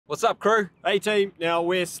What's up, crew? Hey team, now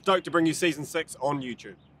we're stoked to bring you season 6 on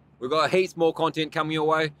YouTube. We've got heaps more content coming your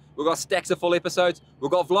way. We've got stacks of full episodes,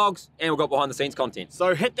 we've got vlogs, and we've got behind the scenes content.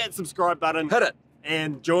 So hit that subscribe button. Hit it.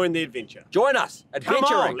 And join the adventure. Join us. Adventuring.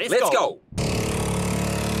 Come on, let's go.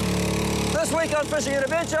 This week on Fishing and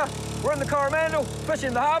Adventure, we're in the Coromandel,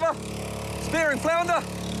 fishing the harbour, spearing flounder,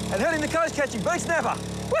 and hitting the coast catching big snapper.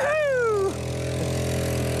 Woohoo!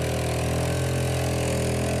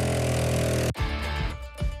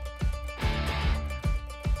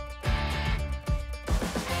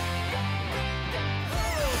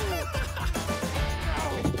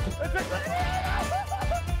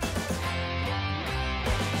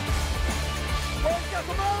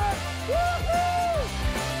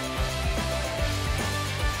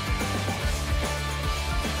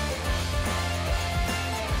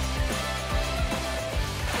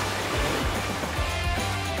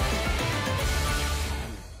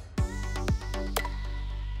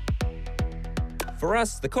 For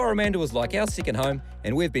us, the Coromandel is like our second home,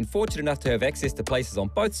 and we've been fortunate enough to have access to places on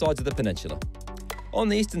both sides of the peninsula. On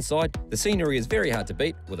the eastern side, the scenery is very hard to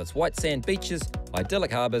beat, with its white sand beaches,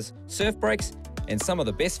 idyllic harbours, surf breaks, and some of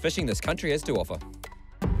the best fishing this country has to offer.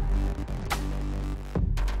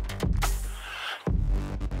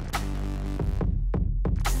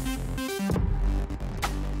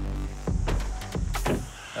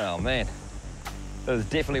 Oh man, there's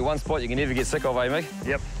definitely one spot you can never get sick of, eh, Mick?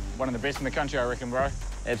 Yep, one of the best in the country, I reckon, bro.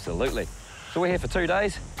 Absolutely. So we're here for 2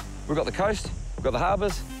 days. We've got the coast, we've got the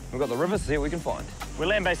harbours, we've got the rivers to see what we can find. We're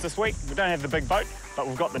land-based this week. We don't have the big boat, but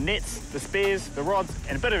we've got the nets, the spears, the rods,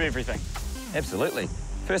 and a bit of everything. Absolutely.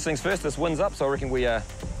 First things first, this wind's up, so I reckon we hit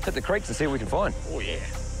the creeks and see what we can find. Oh, yeah.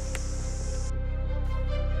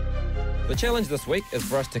 The challenge this week is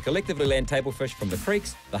for us to collectively land table fish from the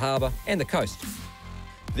creeks, the harbour, and the coast.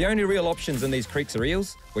 The only real options in these creeks are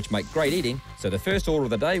eels, which make great eating, so the first order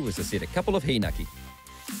of the day was to set a couple of hinaki.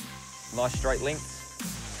 Nice straight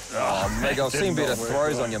length. Oh, Meg, I've seen better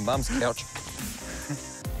throws on your mum's couch.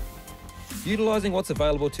 Utilising what's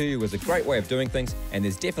available to you is a great way of doing things, and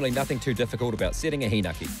there's definitely nothing too difficult about setting a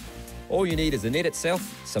hinaki. All you need is the net itself,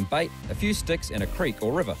 some bait, a few sticks, and a creek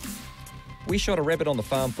or river. We shot a rabbit on the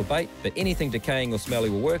farm for bait, but anything decaying or smelly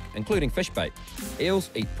will work, including fish bait. Eels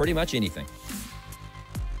eat pretty much anything.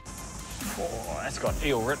 Oh, that's got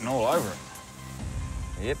eel written all over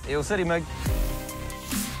it. Yep, Eel City, Mig.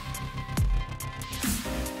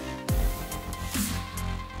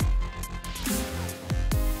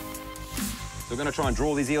 So we're going to try and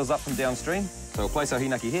draw these eels up from downstream. So we'll place our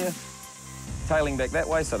hinaki here, tailing back that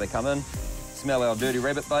way so they come in, smell our dirty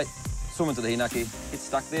rabbit bait, swim into the hinaki, get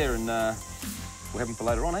stuck there, and we'll have them for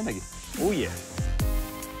later on, eh, Maggie? Oh, yeah.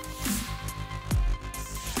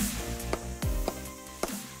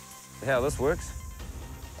 So how this works,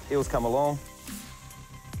 eels come along,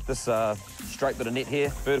 this straight bit of net here,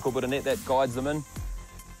 vertical bit of net, that guides them in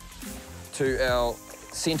to our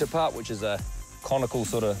centre part, which is a conical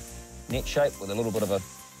sort of net shape with a little bit of a,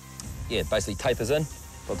 yeah, basically tapers in.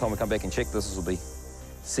 By the time we come back and check this will be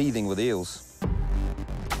seething with eels.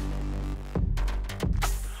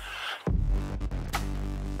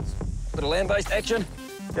 Bit of land-based action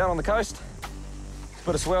down on the coast.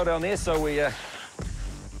 Bit of swell down there, so we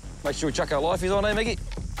make sure we chuck our lifeies on, eh, Mickey?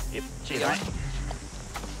 Yep, cheers, mate.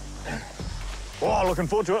 Oh, looking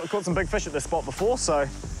forward to it. We've caught some big fish at this spot before, so...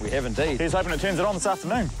 We have indeed. Here's hoping it turns it on this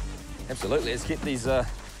afternoon. Absolutely. Let's get these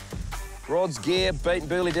rods, gear, bait and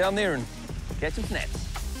burley down there and catch some snaps.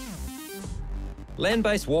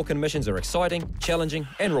 Land-based walk-in missions are exciting, challenging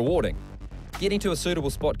and rewarding. Getting to a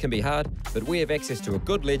suitable spot can be hard, but we have access to a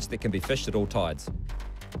good ledge that can be fished at all tides.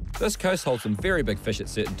 This coast holds some very big fish at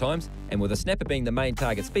certain times, and with a snapper being the main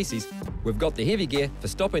target species, we've got the heavy gear for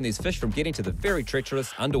stopping these fish from getting to the very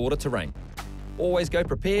treacherous underwater terrain. Always go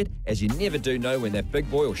prepared, as you never do know when that big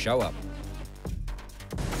boy will show up.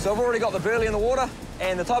 So I've already got the burley in the water,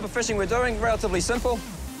 and the type of fishing we're doing, relatively simple.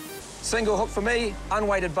 Single hook for me,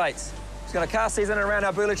 unweighted baits. Just going to cast these in and around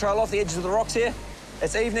our burley trail off the edges of the rocks here.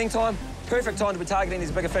 It's evening time, perfect time to be targeting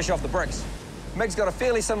these bigger fish off the bricks. Mig's got a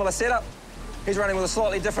fairly similar setup. He's running with a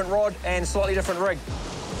slightly different rod and slightly different rig.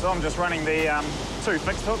 So I'm just running the 2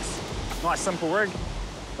 fixed hooks. Nice, simple rig.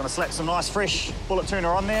 Gonna slap some nice, fresh bullet tuna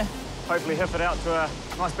on there. Hopefully hoof it out to a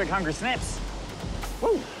nice, big, hungry snaps.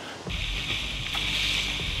 Woo!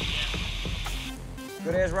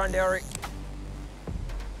 Good as run, Derek.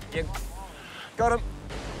 Yep. Got him.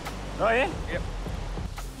 Oh, yeah? Yep.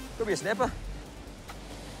 Could be a snapper.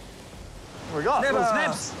 What we got? Snapper. Little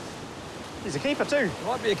snaps. He's a keeper too.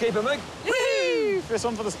 Might be a keeper, Mig. Whee! First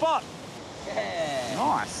one for the spot. Yeah.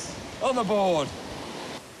 Nice. On the board.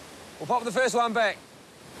 We'll pop the first one back.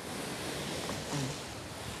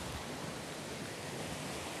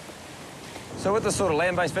 So with this sort of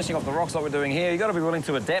land-based fishing off the rocks like we're doing here, you've got to be willing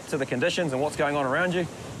to adapt to the conditions and what's going on around you.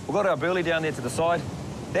 We've got our burley down there to the side.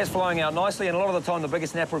 That's flowing out nicely, and a lot of the time the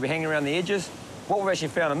biggest snapper will be hanging around the edges. What we've actually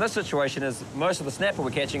found in this situation is most of the snapper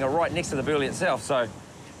we're catching are right next to the burley itself. So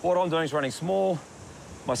what I'm doing is running small,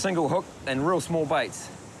 my single hook, and real small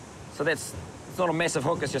baits. So it's not a massive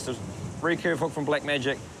hook, it's just a recurve hook from Black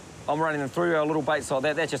Magic. I'm running them through our little baits like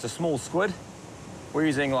that. That's just a small squid. We're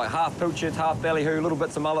using like half pilchard, half ballyhoo, little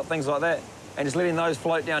bits of mullet, things like that, and just letting those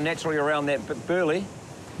float down naturally around that burley.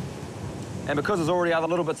 And because there's already other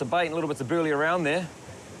little bits of bait and little bits of burley around there,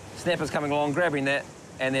 snapper's coming along, grabbing that,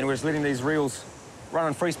 and then we're just letting these reels run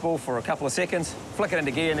on free spool for a couple of seconds, flick it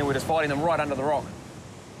into gear, and then we're just fighting them right under the rock.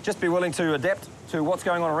 Just be willing to adapt to what's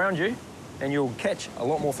going on around you, and you'll catch a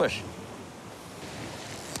lot more fish.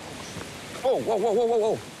 Oh, whoa, whoa, whoa, whoa,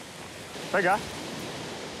 whoa. Bigger.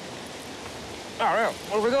 Oh, yeah.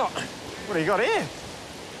 What have we got? What do you got here?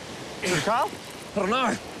 Is it a carp? I don't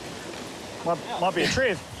know. Might be a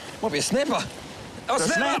trev. Might be a snapper. Oh, It's a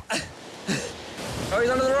snapper! Oh, he's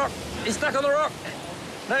under the rock. He's stuck on the rock.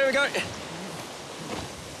 There we go.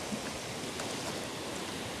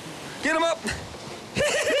 Get him up.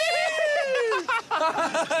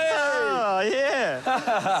 Oh, yeah.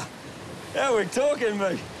 How we're talking,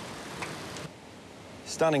 mate.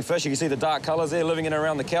 Stunning fish. You can see the dark colours there, living in and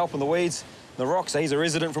around the kelp and the weeds, the rocks. So he's a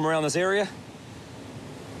resident from around this area.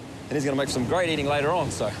 And he's going to make some great eating later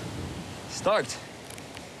on, so stoked.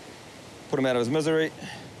 Put him out of his misery.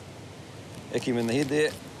 Ick him in the head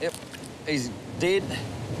there. Yep, he's dead.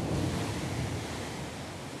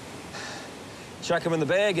 Chuck him in the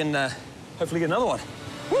bag and hopefully get another one.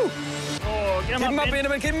 Woo! Oh, get him up,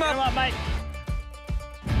 Benjamin, get him up. Get him up, mate.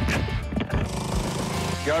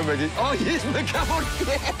 Go, Mickey. Oh, yes, Mick, come on.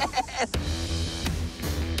 Yes!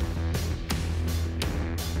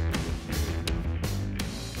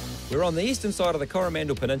 We're on the eastern side of the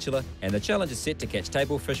Coromandel Peninsula, and the challenge is set to catch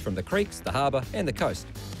table fish from the creeks, the harbour and the coast.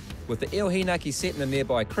 With the El Hinaki set in a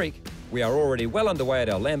nearby creek, we are already well underway at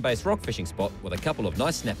our land-based rock fishing spot with a couple of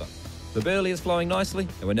nice snapper. The burley is flowing nicely,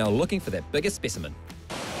 and we're now looking for that bigger specimen.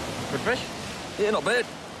 Good fish? Yeah, not bad.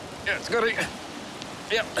 Yeah, it's good.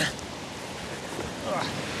 Yep.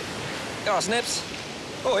 Oh, snaps.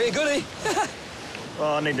 Oh, yeah, goodie.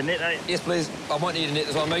 Oh, I need the net, eh? Yes, please. I might need a net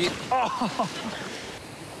as well, Maggie. Oh.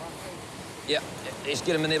 Yeah, just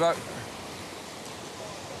get him in there, boat.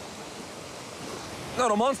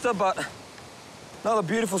 Not a monster, but another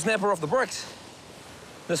beautiful snapper off the bricks.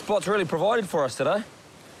 This spot's really provided for us today.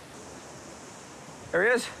 There he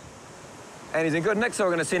is. And he's in good nick, so we're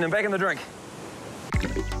going to send him back in the drink.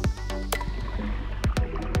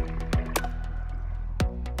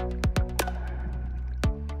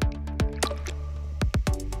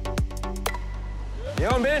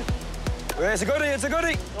 Yeah, on, Ben. Well, it's a goodie, it's a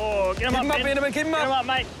goodie. Oh, get him up, Benjamin, keep him up. Get him up,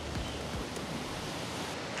 mate.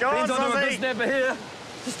 Go Ben's on, onto a good Fuzzy. snapper here.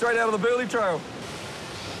 Straight out of the burley trail.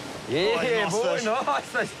 Yeah, nice boy, fish. nice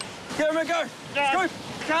fish. Go, man, go. No, Scoop.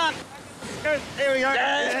 can't. Go. There we go.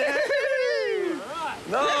 Yeah.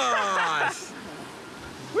 Nice.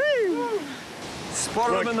 Woo.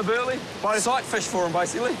 Spotted him in the burley. Sight fish for him,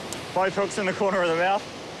 basically. Both hooks in the corner of the mouth.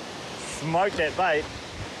 Smoked that bait.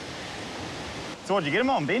 So what'd you get him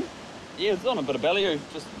on, Ben? Yeah, it's on a bit of ballyhoo.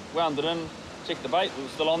 Just wound it in, checked the bait, it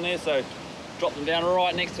was still on there, so dropped them down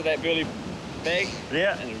right next to that burley bag.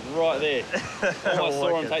 Yeah. And it was right there. Almost saw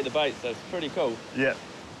him Wicked. take the bait, so it's pretty cool. Yeah.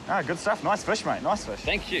 Ah, good stuff. Nice fish, mate. Nice fish.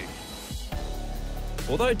 Thank you.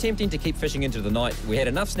 Although tempting to keep fishing into the night, we had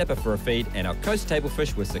enough snapper for a feed and our coast table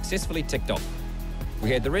fish were successfully ticked off.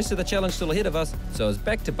 We had the rest of the challenge still ahead of us, so I was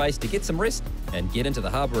back to base to get some rest and get into the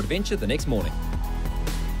harbour adventure the next morning.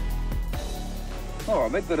 All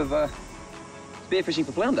right, big bit of spear fishing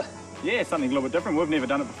for flounder. Yeah, something a little bit different. We've never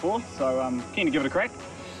done it before, so keen to give it a crack.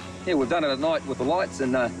 Yeah, we've done it at night with the lights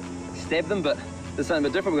and stabbed them, but this is something a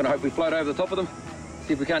bit different. We're going to hopefully float over the top of them,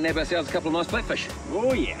 see if we can't nab ourselves a couple of nice flatfish.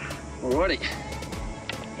 Oh, yeah. Alrighty.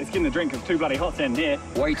 Let's get in the drink. It's too bloody hot standing here.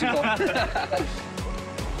 Way too hot.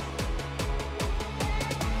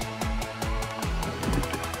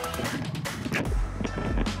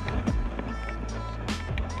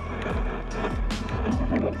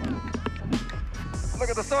 Look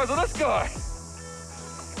at the size of this guy.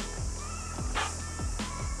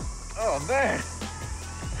 Oh, man.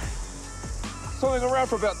 Swimming around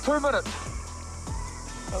for about 2 minutes.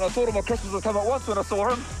 And I thought all my Christmas would come at once when I saw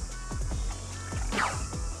him.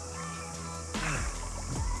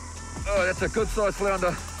 Oh, that's a good size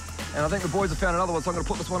flounder. And I think the boys have found another one, so I'm going to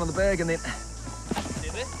put this one in the bag and then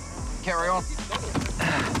carry on.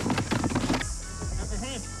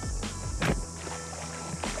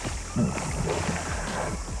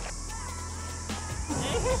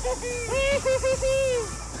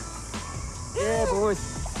 Yeah, boys.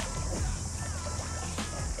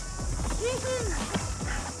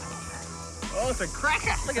 Oh, it's a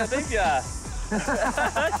cracker. Look how deep you are.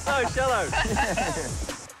 That's so shallow.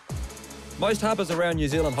 Most harbours around New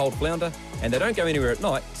Zealand hold flounder, and they don't go anywhere at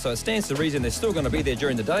night, so it stands to reason they're still going to be there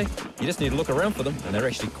during the day. You just need to look around for them, and they're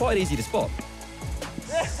actually quite easy to spot.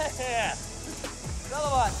 Yeah. Another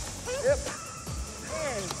one. Yep.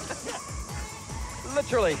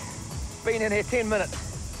 Literally been in here 10 minutes.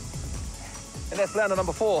 And that's flounder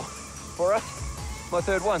number 4 for us. My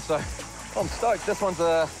third one, so I'm stoked. This one's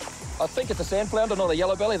I think it's a sand flounder, not a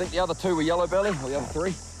yellow belly. I think the other 2 were yellow belly, or the other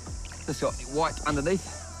 3. This got white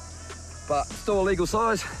underneath, but still a legal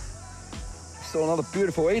size. Still another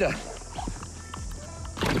beautiful eater.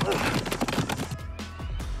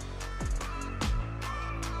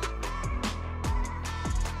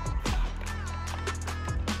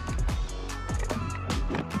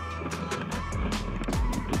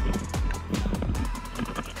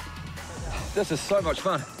 This is so much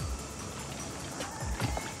fun.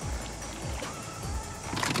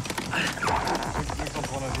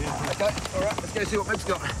 Okay, all right, let's go see what Mick's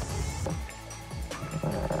got.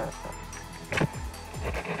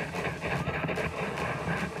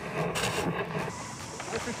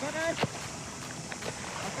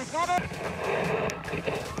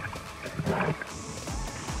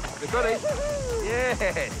 We got it. Yes.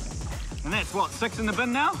 And that's what, 6 in the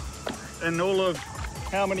bin now? In all of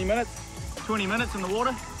how many minutes? 20 minutes in the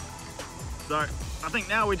water. So I think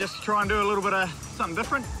now we just try and do a little bit of something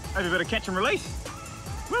different. Maybe a bit of catch and release.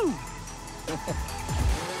 Woo!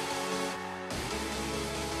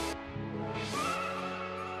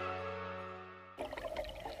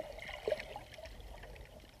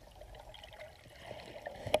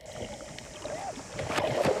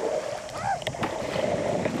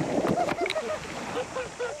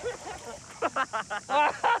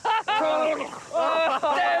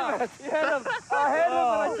 Oh, damn it! You had him. I had him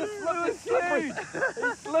and I just slipped. He's slippery.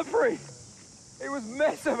 He's slippery. He was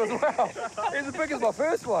massive as well. He was as big as my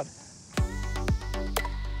first one.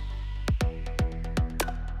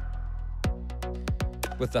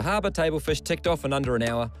 With the harbour table fish ticked off in under an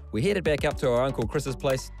hour, we headed back up to our Uncle Chris's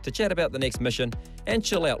place to chat about the next mission and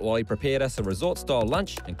chill out while he prepared us a resort-style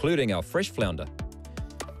lunch, including our fresh flounder.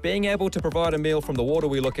 Being able to provide a meal from the water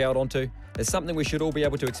we look out onto is something we should all be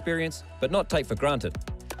able to experience, but not take for granted.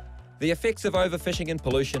 The effects of overfishing and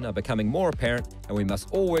pollution are becoming more apparent, and we must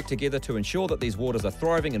all work together to ensure that these waters are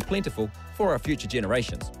thriving and plentiful for our future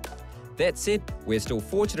generations. That said, we're still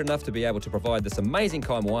fortunate enough to be able to provide this amazing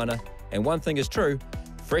kai moana, and one thing is true,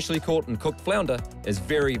 freshly caught and cooked flounder is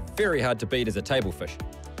very, very hard to beat as a table fish.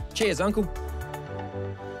 Cheers, Uncle.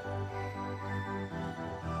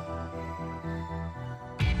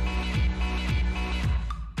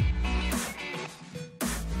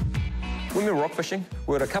 When we're rock fishing,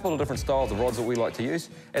 we've got a couple of different styles of rods that we like to use.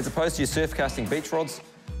 As opposed to your surf casting beach rods,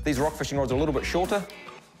 these rock fishing rods are a little bit shorter.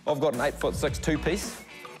 I've got an 8'6" 2-piece.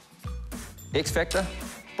 X Factor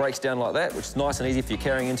breaks down like that, which is nice and easy if you're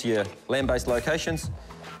carrying into your land-based locations.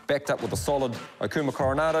 Backed up with a solid Okuma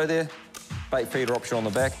Coronado there. Bait feeder option on the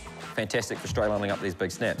back. Fantastic for straight lining up these big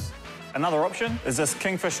snaps. Another option is this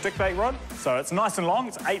Kingfish stick bait rod. So it's nice and long,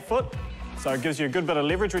 it's 8 foot. So it gives you a good bit of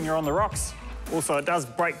leverage when you're on the rocks. Also, it does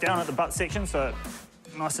break down at the butt section, so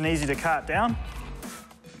it's nice and easy to cart down.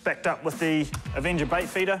 Backed up with the Avenger bait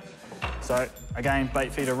feeder. So again,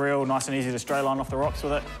 bait feeder reel, nice and easy to stray line off the rocks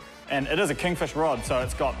with it. And it is a Kingfish rod, so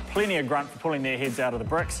it's got plenty of grunt for pulling their heads out of the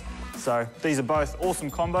bricks. So these are both awesome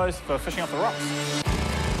combos for fishing off the rocks.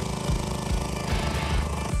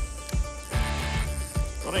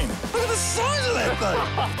 Got him. Look at the size of that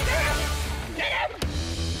thing!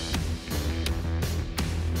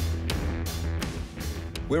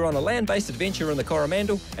 We're on a land-based adventure in the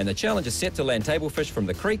Coromandel, and the challenge is set to land table fish from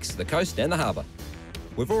the creeks, the coast and the harbour.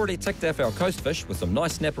 We've already ticked off our coast fish with some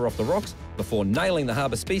nice snapper off the rocks before nailing the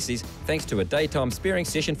harbour species thanks to a daytime spearing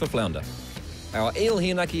session for flounder. Our eel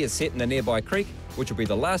hinaki is set in a nearby creek, which will be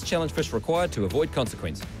the last challenge fish required to avoid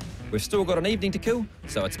consequence. We've still got an evening to kill,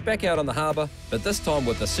 so it's back out on the harbour, but this time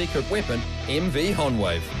with the secret weapon, MV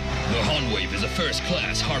Honwave. The Honwave is a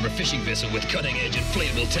first-class harbour fishing vessel with cutting-edge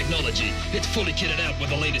inflatable technology. It's fully kitted out with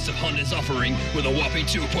the latest of Honda's offering, with a whopping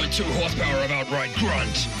 2.2 horsepower of outright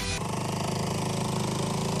grunt.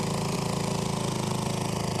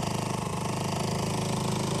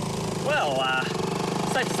 Well,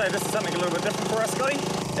 safe to say this is something a little bit different for us, Scotty.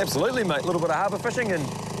 Absolutely, mate. A little bit of harbour fishing and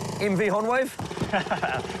MV Honwave.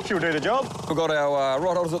 She'll do the job. We've got our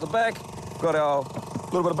rod holders at the back. Got our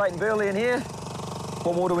little bit of bait and burley in here.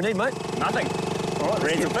 What more do we need, mate? Nothing. All right,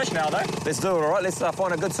 ready to fish now, though. Let's do it, all right? Let's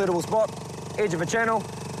find a good suitable spot, edge of a channel,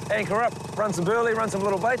 anchor up, run some burley, run some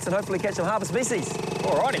little baits, and hopefully catch some harbour species.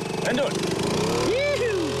 All righty, into it.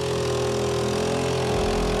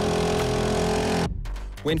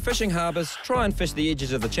 When fishing harbours, try and fish the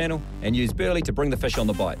edges of the channel and use burley to bring the fish on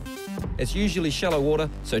the bite. It's usually shallow water,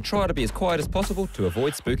 so try to be as quiet as possible to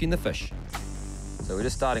avoid spooking the fish. So we're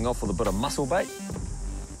just starting off with a bit of mussel bait.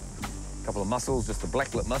 A couple of mussels, just the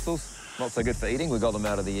black lip mussels. Not so good for eating, we got them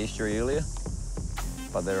out of the estuary earlier.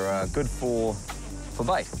 But they're good for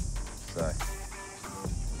bait, so.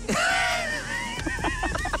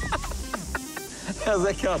 How's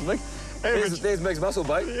that going, Mick? There's Mick's mussel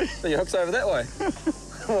bait. So your hook's over that way.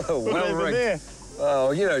 Well rigged.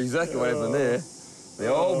 Oh, you know exactly what happened there.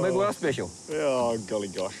 The old Midwest special. Oh, golly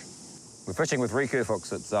gosh. We're fishing with recurve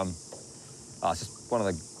hooks. It's just one of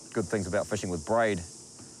the good things about fishing with braid.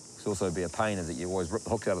 It's also be a pain is that you always rip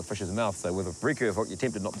the hooks out of the fish's mouth. So with a recurve hook, you're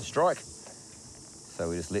tempted not to strike. So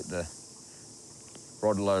we just let the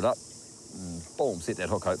rod load up and boom, set that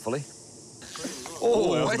hook hopefully.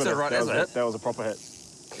 Oh, that's a right, that's a hit. That was a proper hit.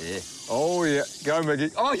 Yeah. Oh, yeah. Go,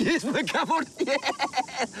 Mickey. Oh, yes, Mick, come on. Yeah.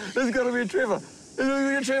 There's got to be a Trevor.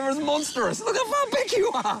 This Trevor is monstrous. Look how far back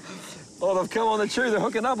you are. Oh, they've come on the chew. They're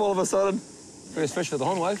hooking up all of a sudden. First fish for the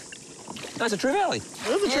Horn Wave. No, it's a trevally. It's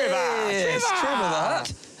a Trevor. Yes, Trevor the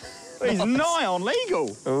Hut. He's nigh on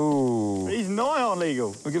legal. Ooh. He's nigh on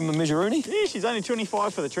legal. We'll give him a measure-oonie. Yeah, she's only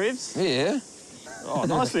 25 for the Trevs. Yeah. Oh,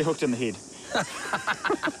 nicely hooked in the head.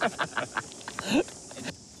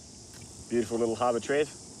 Beautiful little harbour Trev.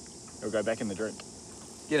 He'll go back in the drink.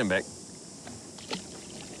 Get him back.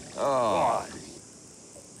 Oh.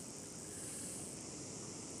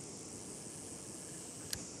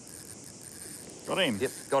 Got him.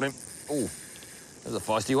 Yep, got him. Oh, there's a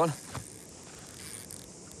feisty one.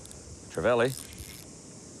 Trevally.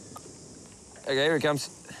 Okay, here he comes.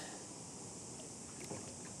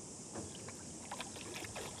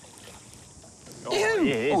 Oh,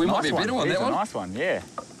 yeah, we might be a better one, that one. Nice one, yeah.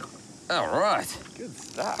 All right. Good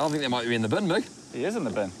stuff. I think that might be in the bin, Mick. He is in the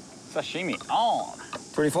bin. Sashimi on.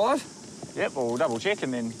 25? Yep, we'll double check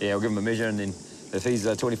and then... Yeah, we'll give him a measure and then if he's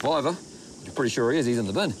a 25er, which I'm pretty sure he is, he's in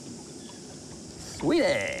the bin. Sweet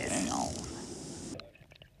ass. Hang on.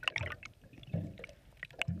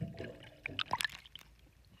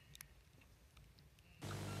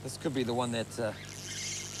 This could be the one that...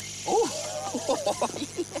 Oh!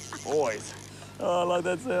 Boys. Oh, I like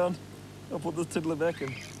that sound. I'll put this tiddler back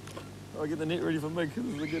and I'll get the net ready for Mick, because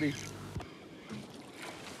this is a goodie.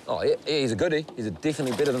 Oh, yeah, he's a goodie. He's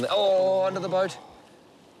definitely better than that. Oh, under the boat.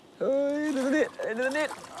 Oh, into the net, into the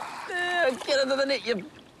net. Yeah, get into the net, you...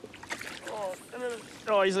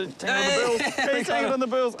 Oh, he's tangled on the bills. He's tangled on the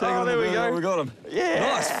bills. Oh, there we go. We got him. Yeah.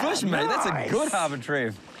 Nice fish, mate. Nice. That's a good harbour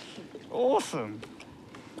Trev. Awesome.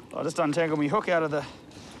 I just untangled my hook out of the...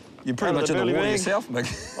 You're pretty much in the water bag. yourself,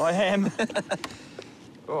 Mick. I am.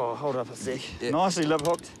 Oh, hold up a sec. Yeah. Nicely lip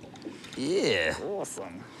hooked. Yeah.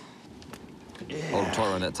 Awesome. Yeah. Hold him tight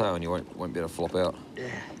around that tail and you won't be able to flop out.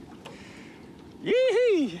 Yeah.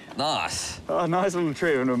 Yee! Nice. Oh, nice little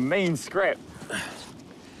tree and a mean scrap.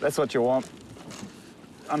 That's what you want.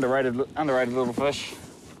 Underrated little fish.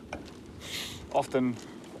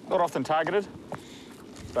 Not often targeted,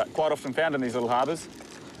 but quite often found in these little harbours.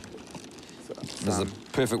 So, This is a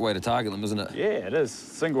perfect way to target them, isn't it? yeah, it is.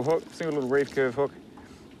 Single hook, single little reef curve hook.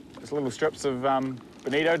 Just little strips of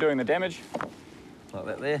bonito doing the damage. Like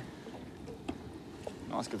that there.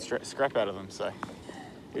 Nice good scrap out of them, so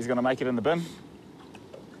he's going to make it in the bin.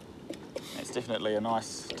 It's definitely a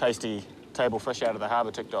nice, tasty table fish out of the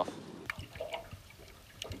harbour ticked off.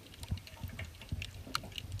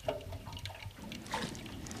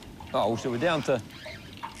 Oh, so we're down to,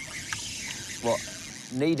 what,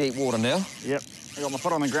 knee-deep water now? Yep. I got my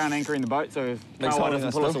foot on the ground anchoring the boat, so Makes Carway holding doesn't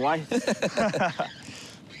us pull us still. away.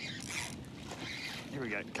 Here we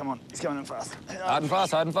go. Come on, he's coming in fast. Hard and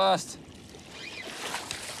fast, hard and fast.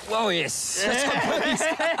 Whoa, yes.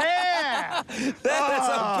 Yeah! That's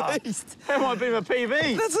a beast. That might be my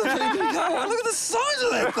PB. That's a PB car. Look at the size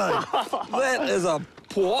of that thing. That is a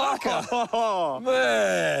puaka. Oh,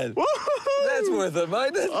 Man. That's worth it,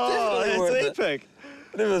 mate. That's definitely worth that's it. epic.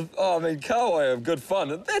 It was, oh, I mean, Carway have good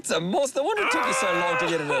fun. And that's a monster. No wonder it took you so long to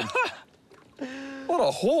get it in. What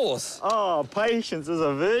a horse. Oh, patience is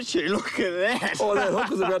a virtue. Look at that. Oh, that hook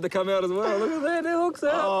was about to come out as well. Look at that, that hook's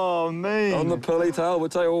out. Oh, man. On the pilly tail,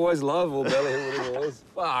 which I always love, or belly, whatever it was.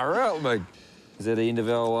 Far out, mate. Is that the end of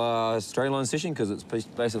our straight line session? Because it's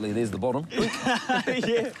basically, there's the bottom.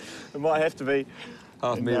 Yeah, it might have to be.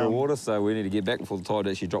 Half a metre of water, so we need to get back before the tide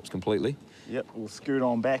actually drops completely. Yep, we'll scoot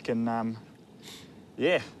on back and,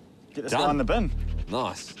 yeah, get this Done. guy in the bin.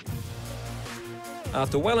 Nice.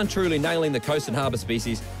 After well and truly nailing the coast and harbour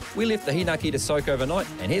species, we left the hinaki to soak overnight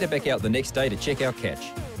and headed back out the next day to check our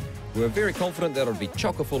catch. We were very confident that it would be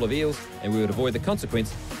chocker full of eels and we would avoid the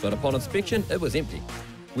consequence, but upon inspection, it was empty.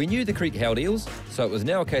 We knew the creek held eels, so it was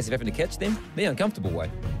now a case of having to catch them the uncomfortable way.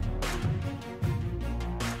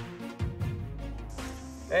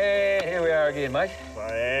 And here we are again, mate. By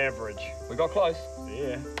average. We got close.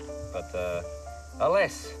 Yeah. But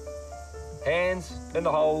alas, hands in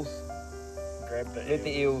the holes, Grab the let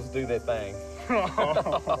the eels do their thing. All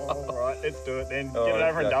right, let's do it then. All Get right, it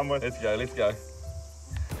over and let's done with. Let's go, let's go.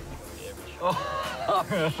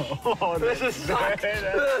 Oh, This sucks.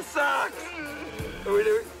 This sucks. Are we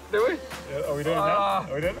doing? Do we? Yeah, are we doing it now?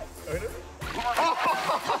 Are we doing it? Are we doing it?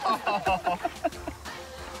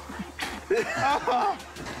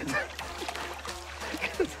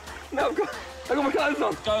 No, I've got my clothes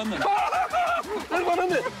on. Go in there. There's one in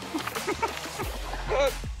there.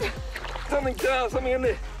 Something in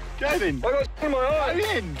there. Go then. I got in my eye. Go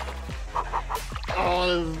in.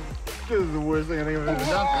 Oh, this is the worst thing I think I've ever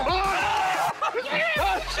done.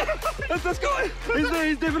 Oh, shit. That's this guy. He's there.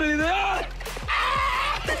 He's definitely there.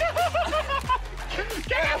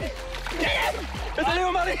 Get him! Get him! It's a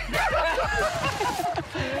little money.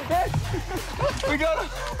 We got him.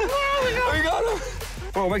 We got him.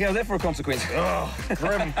 Well, make how's that for a consequence? Oh,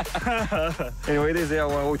 grim. Anyway, there's our,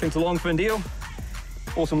 what we think's a long-fin deal.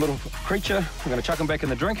 Awesome little creature. We're going to chuck him back in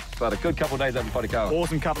the drink. But a good couple of days up in Potikau.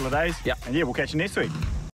 Awesome couple of days. Yeah. And yeah, we'll catch you next week.